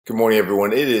Good morning,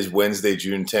 everyone. It is Wednesday,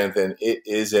 June 10th, and it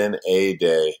is an A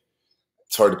day.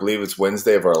 It's hard to believe it's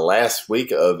Wednesday of our last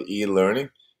week of e-learning,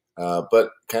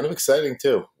 but kind of exciting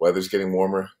too. Weather's getting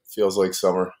warmer, feels like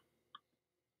summer,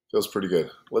 feels pretty good.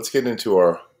 Let's get into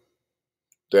our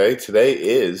day. Today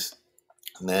is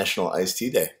National Iced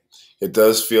Tea Day. It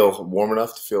does feel warm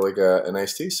enough to feel like an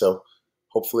iced tea, so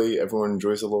hopefully everyone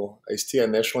enjoys a little iced tea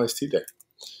on National Iced Tea Day.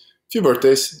 A few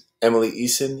birthdays: Emily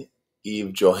Eason,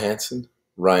 Eve Johansson,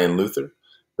 Ryan Luther,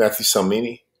 Matthew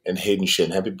Salmini, and Hayden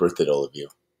Shin. Happy birthday to all of you.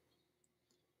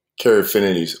 Carrie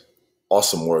Affinity's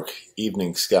awesome work,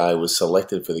 Evening Sky, was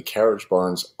selected for the Carriage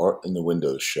Barnes Art in the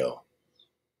Windows show.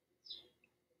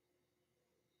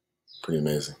 Pretty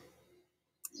amazing.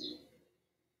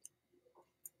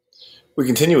 We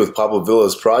continue with Pablo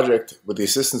Villa's project. With the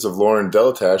assistance of Lauren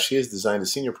Delatash, he has designed a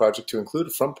senior project to include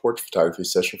a front porch photography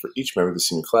session for each member of the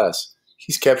senior class.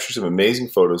 He's captured some amazing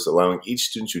photos, allowing each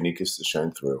student's uniqueness to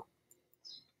shine through.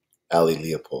 Ali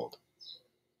Leopold.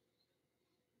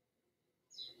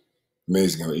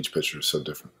 Amazing how each picture is so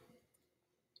different.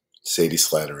 Sadie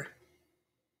Slattery.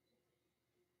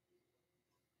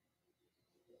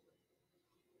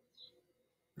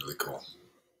 Really cool.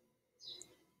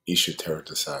 Isha Terra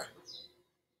Desai.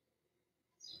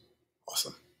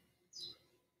 Awesome.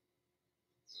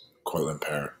 Cortland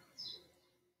Parrott.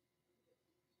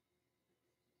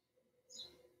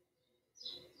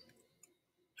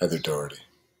 Heather Doherty.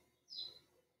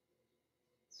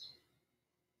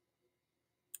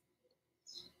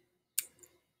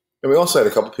 And we also had a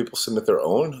couple people submit their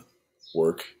own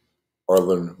work.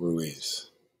 Arlen Ruiz.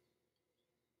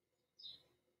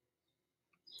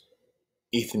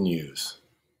 Ethan Hughes.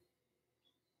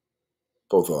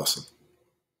 Both awesome.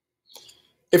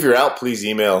 If you're out, please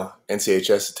email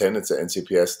NCHS attendance at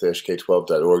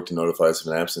ncps-k12.org to notify us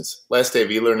of an absence. Last day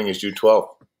of e-learning is June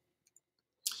 12th.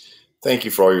 Thank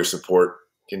you for all your support.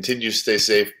 Continue to stay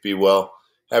safe, be well.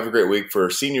 Have a great week.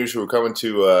 For seniors who are coming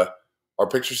to our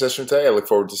picture session today, I look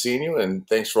forward to seeing you, and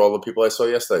thanks for all the people I saw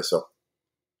yesterday. So,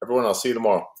 everyone, I'll see you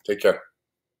tomorrow. Take care.